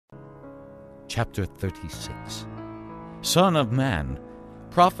chapter 36. Son of man,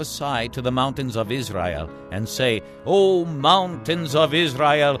 prophesy to the mountains of Israel, and say, O mountains of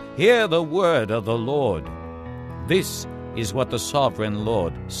Israel, hear the word of the Lord. This is what the sovereign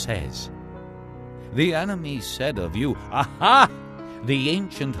Lord says. The enemy said of you, Aha! The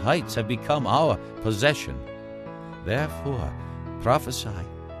ancient heights have become our possession. Therefore prophesy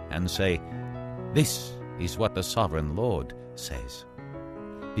and say, This is what the sovereign Lord says.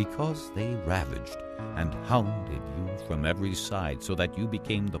 Because they ravaged and hounded you from every side, so that you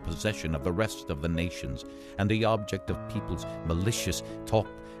became the possession of the rest of the nations, and the object of people's malicious talk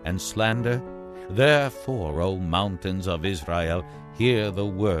and slander. Therefore, O mountains of Israel, hear the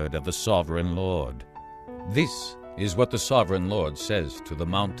word of the sovereign Lord. This is what the sovereign Lord says to the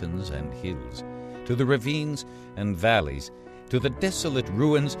mountains and hills, to the ravines and valleys, to the desolate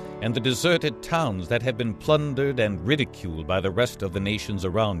ruins and the deserted towns that have been plundered and ridiculed by the rest of the nations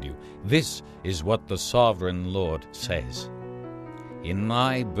around you. This is what the sovereign Lord says. In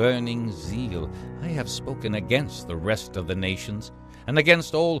my burning zeal I have spoken against the rest of the nations, and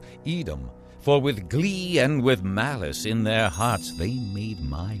against all Edom, for with glee and with malice in their hearts they made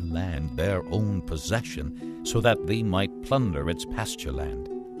my land their own possession, so that they might plunder its pasture land.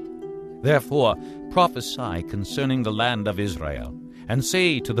 Therefore prophesy concerning the land of Israel, and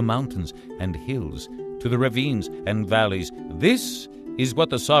say to the mountains and hills, to the ravines and valleys, This is what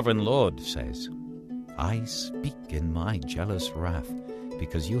the sovereign Lord says. I speak in my jealous wrath,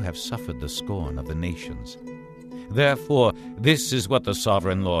 because you have suffered the scorn of the nations. Therefore this is what the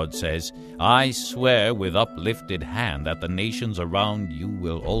sovereign Lord says, I swear with uplifted hand that the nations around you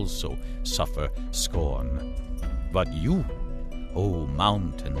will also suffer scorn. But you, O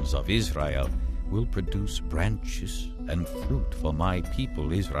mountains of Israel, will produce branches and fruit for my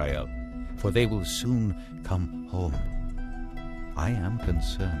people Israel, for they will soon come home. I am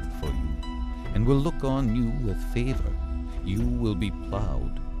concerned for you, and will look on you with favor. You will be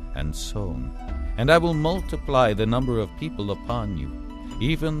plowed and sown, and I will multiply the number of people upon you,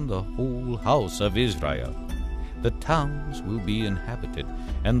 even the whole house of Israel. The towns will be inhabited,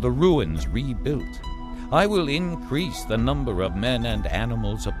 and the ruins rebuilt. I will increase the number of men and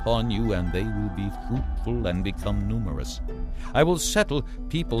animals upon you, and they will be fruitful and become numerous. I will settle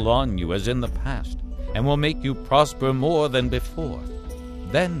people on you as in the past, and will make you prosper more than before.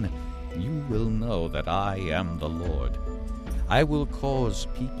 Then you will know that I am the Lord. I will cause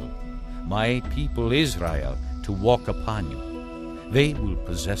people, my people Israel, to walk upon you. They will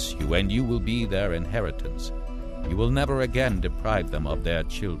possess you, and you will be their inheritance. You will never again deprive them of their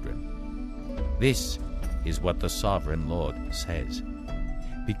children. This is what the sovereign Lord says.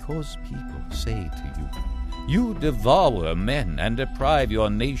 Because people say to you, You devour men and deprive your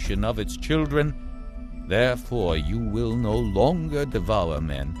nation of its children, therefore you will no longer devour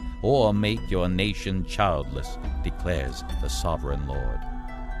men or make your nation childless, declares the sovereign Lord.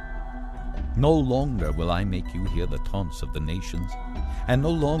 No longer will I make you hear the taunts of the nations, and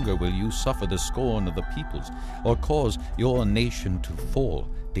no longer will you suffer the scorn of the peoples, or cause your nation to fall,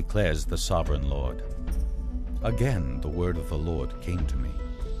 declares the sovereign Lord. Again the word of the Lord came to me.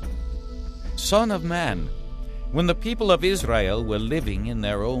 Son of man, when the people of Israel were living in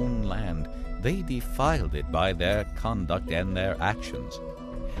their own land, they defiled it by their conduct and their actions.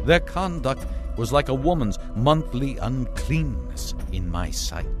 Their conduct was like a woman's monthly uncleanness in my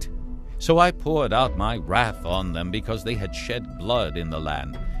sight. So I poured out my wrath on them because they had shed blood in the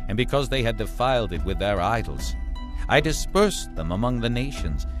land, and because they had defiled it with their idols. I dispersed them among the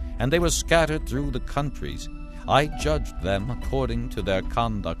nations, and they were scattered through the countries. I judged them according to their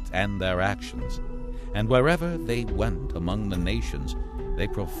conduct and their actions. And wherever they went among the nations, they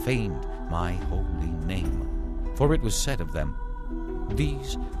profaned my holy name. For it was said of them,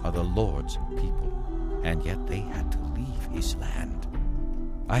 These are the Lord's people, and yet they had to leave his land.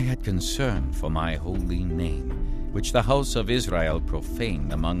 I had concern for my holy name, which the house of Israel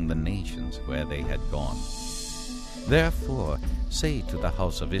profaned among the nations where they had gone. Therefore say to the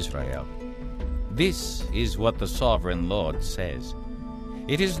house of Israel, This is what the sovereign Lord says.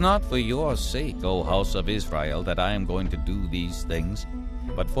 It is not for your sake, O house of Israel, that I am going to do these things,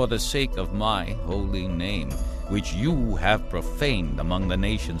 but for the sake of my holy name, which you have profaned among the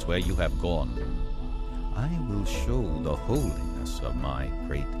nations where you have gone. I will show the holiness of my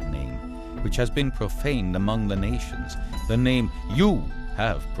great name, which has been profaned among the nations, the name you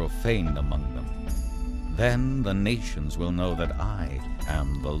have profaned among them. Then the nations will know that I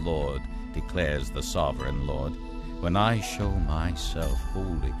am the Lord, declares the sovereign Lord, when I show myself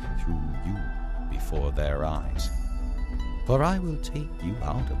holy through you before their eyes. For I will take you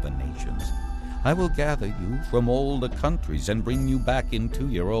out of the nations. I will gather you from all the countries and bring you back into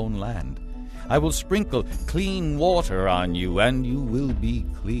your own land. I will sprinkle clean water on you, and you will be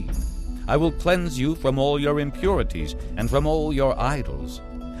clean. I will cleanse you from all your impurities and from all your idols.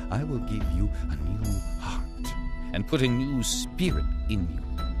 I will give you a new heart and put a new spirit in you.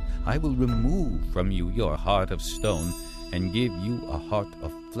 I will remove from you your heart of stone and give you a heart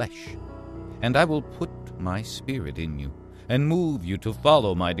of flesh. And I will put my spirit in you and move you to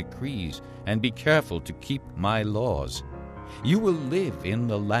follow my decrees and be careful to keep my laws. You will live in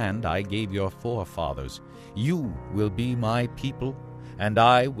the land I gave your forefathers. You will be my people, and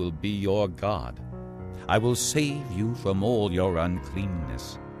I will be your God. I will save you from all your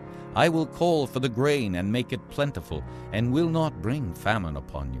uncleanness. I will call for the grain and make it plentiful, and will not bring famine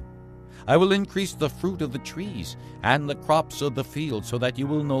upon you. I will increase the fruit of the trees and the crops of the field, so that you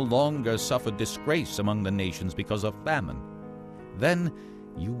will no longer suffer disgrace among the nations because of famine. Then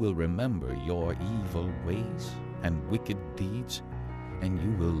you will remember your evil ways and wicked deeds, and you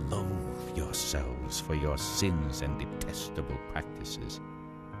will loathe yourselves for your sins and detestable practices.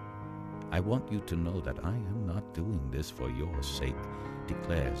 I want you to know that I am not doing this for your sake,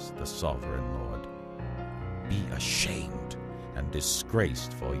 declares the sovereign Lord. Be ashamed and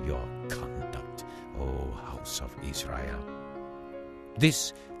disgraced for your conduct, O house of Israel.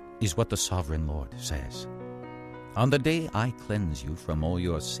 This is what the sovereign Lord says. On the day I cleanse you from all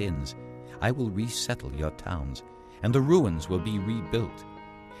your sins, I will resettle your towns, and the ruins will be rebuilt.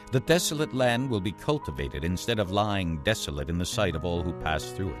 The desolate land will be cultivated instead of lying desolate in the sight of all who pass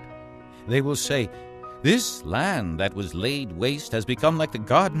through it. They will say, "This land that was laid waste has become like the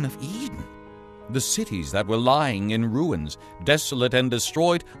Garden of Eden. The cities that were lying in ruins, desolate and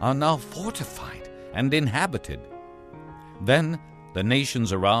destroyed, are now fortified and inhabited." Then the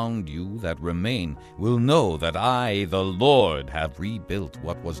nations around you that remain will know that I, the Lord, have rebuilt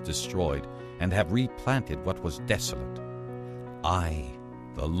what was destroyed and have replanted what was desolate. I,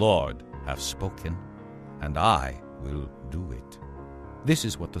 the Lord, have spoken, and I will do it. This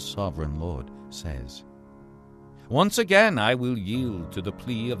is what the sovereign Lord says. Once again I will yield to the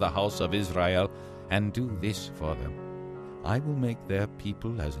plea of the house of Israel and do this for them. I will make their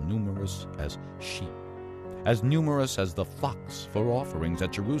people as numerous as sheep, as numerous as the flocks for offerings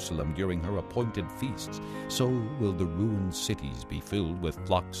at Jerusalem during her appointed feasts. So will the ruined cities be filled with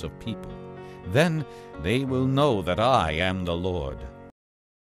flocks of people. Then they will know that I am the Lord.